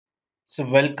So,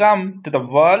 welcome to the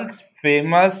world's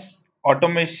famous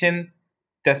automation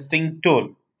testing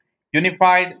tool,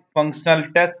 Unified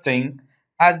Functional Testing.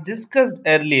 As discussed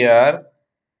earlier,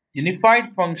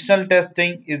 Unified Functional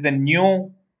Testing is a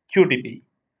new QTP.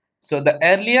 So, the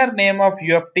earlier name of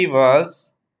UFT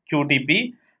was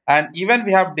QTP, and even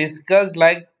we have discussed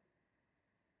like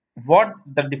what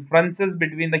the differences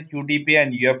between the QTP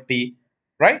and UFT,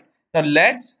 right? Now,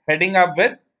 let's heading up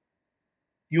with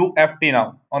UFT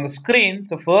now on the screen.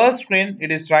 So first screen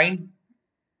it is trying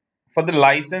for the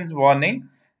license warning.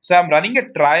 So I'm running a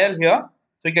trial here.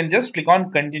 So you can just click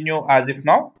on continue as if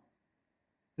now.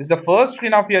 This is the first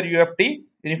screen of your UFT,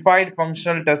 Unified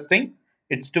Functional Testing.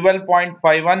 It's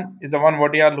 12.51 is the one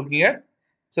what you are looking at.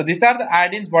 So these are the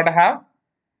add-ins what I have.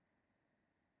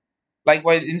 Like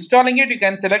while installing it, you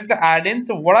can select the add-ins.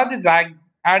 So what are these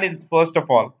add-ins first of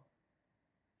all?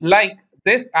 Like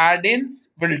this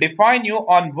add-ins will define you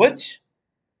on which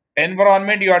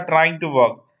environment you are trying to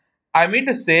work. I mean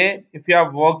to say, if you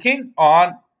are working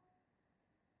on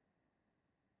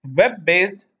web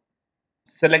based,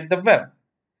 select the web.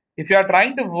 If you are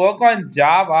trying to work on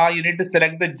Java, you need to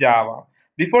select the Java.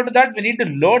 Before that, we need to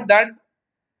load that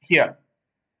here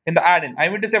in the add-in. I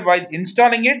mean to say, while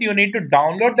installing it, you need to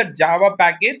download the Java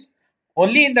package.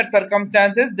 Only in that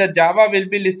circumstances, the Java will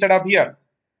be listed up here.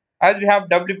 As we have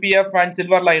WPF and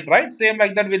Silverlight, right? Same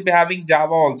like that, we'll be having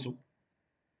Java also.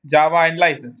 Java and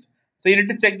licensed. So you need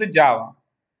to check the Java.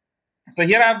 So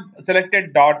here I have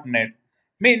selected .NET.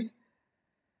 Means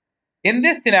in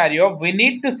this scenario, we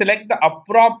need to select the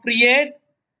appropriate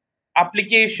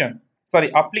applications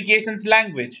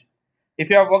language.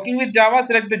 If you are working with Java,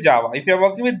 select the Java. If you are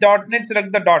working with .NET,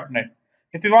 select the .NET.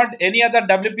 If you want any other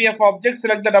WPF object,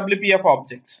 select the WPF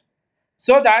objects.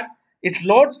 So that it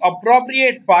loads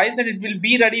appropriate files and it will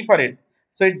be ready for it.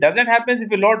 So it doesn't happen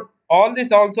if you load all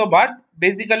this also, but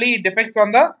basically it affects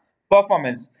on the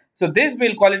performance. So this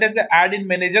will call it as an add-in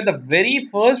manager, the very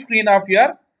first screen of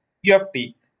your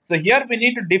UFT. So here we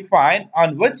need to define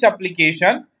on which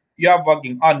application you are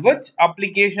working, on which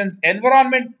applications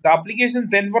environment, the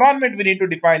applications environment we need to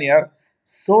define here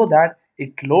so that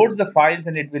it loads the files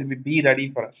and it will be ready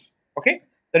for us. Okay,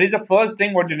 that is the first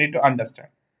thing what you need to understand.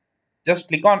 Just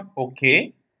click on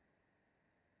OK.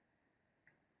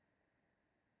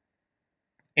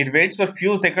 It waits for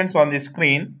few seconds on the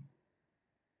screen.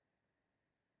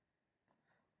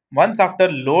 Once after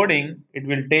loading, it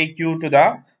will take you to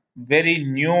the very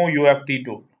new UFT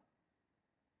tool.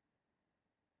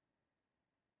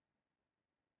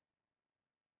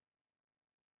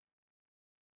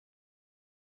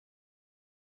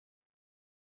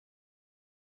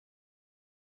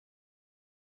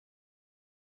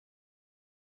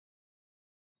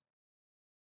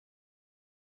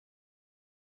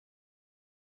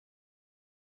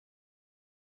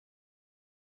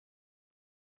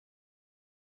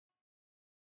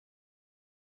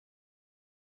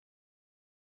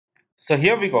 So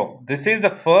here we go. This is the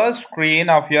first screen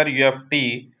of your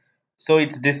UFT. So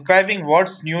it's describing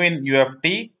what's new in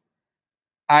UFT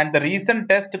and the recent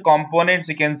test components.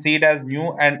 You can see it as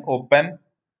new and open,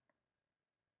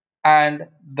 and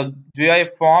the GUI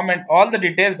form and all the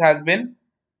details has been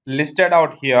listed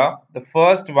out here. The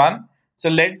first one. So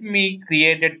let me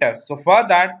create a test. So for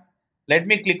that, let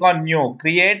me click on new,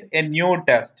 create a new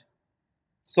test.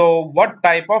 So what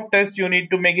type of test you need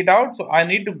to make it out? So I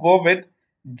need to go with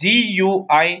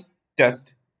GUI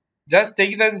test. Just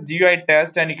take it as GUI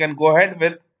test and you can go ahead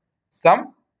with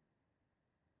some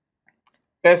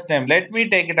test name. Let me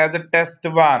take it as a test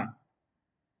one.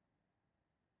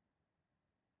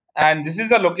 And this is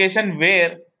the location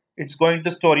where it's going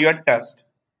to store your test.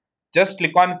 Just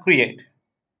click on create.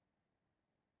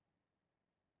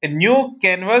 A new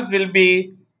canvas will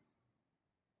be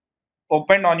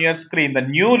opened on your screen. The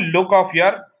new look of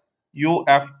your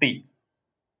UFT.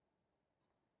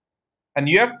 And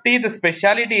UFT, the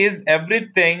speciality is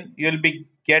everything you'll be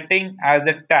getting as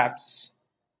a tabs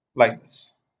like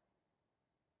this.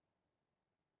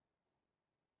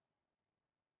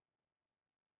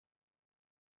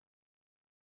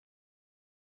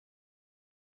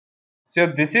 So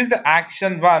this is the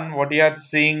action one, what you are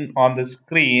seeing on the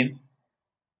screen.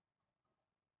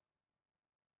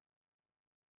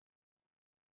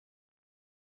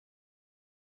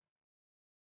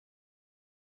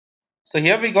 So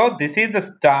here we go. This is the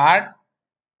start,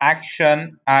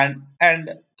 action and end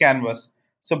canvas.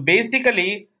 So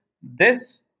basically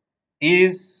this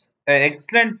is an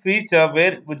excellent feature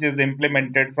which is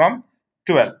implemented from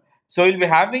 12. So we'll be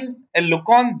having a look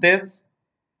on this,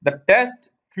 the test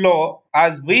flow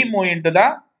as we move into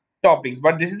the topics.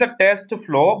 But this is a test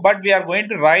flow, but we are going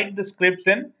to write the scripts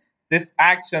in this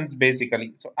actions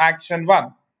basically. So action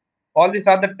 1. All these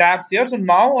are the tabs here. So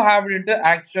now I have into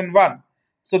action 1.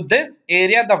 So this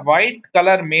area, the white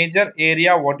color major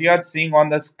area, what you are seeing on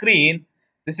the screen,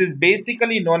 this is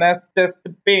basically known as test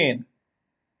pane.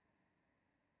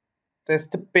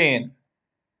 Test pane.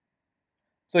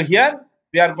 So here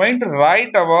we are going to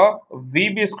write our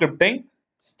VB scripting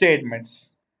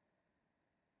statements.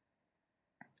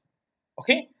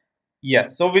 Okay.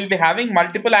 Yes. So we'll be having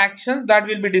multiple actions that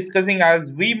we'll be discussing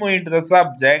as we move into the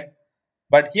subject.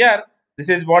 But here, this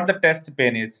is what the test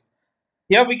pane is.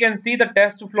 Here we can see the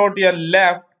test flow to your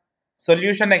left,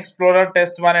 solution explorer,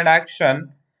 test 1 and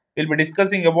action. We'll be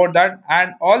discussing about that,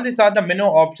 and all these are the menu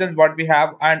options what we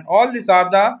have, and all these are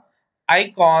the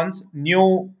icons,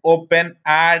 new, open,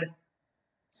 add,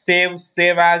 save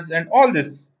as, and all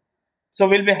this. So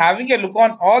we'll be having a look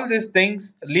on all these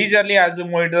things leisurely as we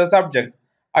move into the subject.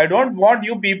 I don't want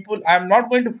you people, I'm not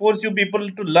going to force you people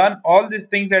to learn all these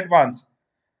things at once.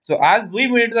 So as we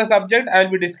move into the subject, I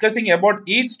will be discussing about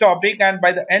each topic, and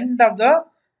by the end of the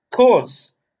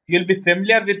course, you'll be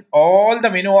familiar with all the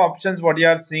menu options what you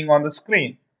are seeing on the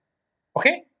screen.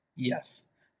 Okay? Yes.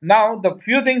 Now the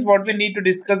few things what we need to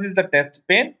discuss is the test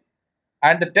pane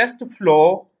and the test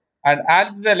flow, and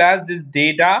as well as this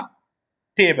data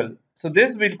table. So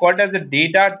this we call it as a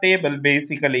data table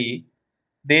basically.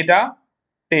 Data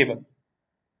table.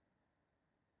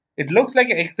 It looks like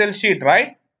an Excel sheet,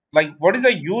 right? Like what is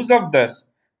the use of this?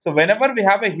 So whenever we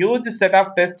have a huge set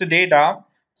of test data,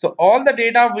 so all the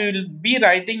data we will be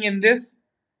writing in this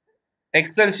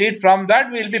Excel sheet. From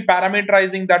that we will be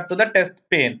parameterizing that to the test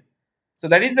pane. So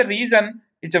that is the reason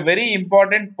it's a very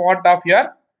important part of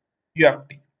your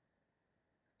UFT.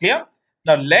 Clear?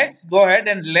 Now let's go ahead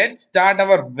and let's start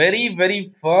our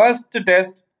very first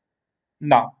test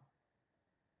now.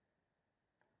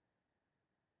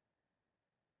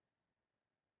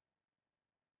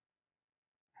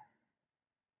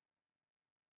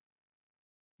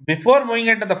 Before moving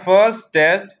into the first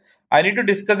test, I need to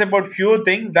discuss about few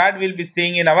things that we'll be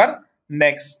seeing in our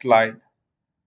next slide.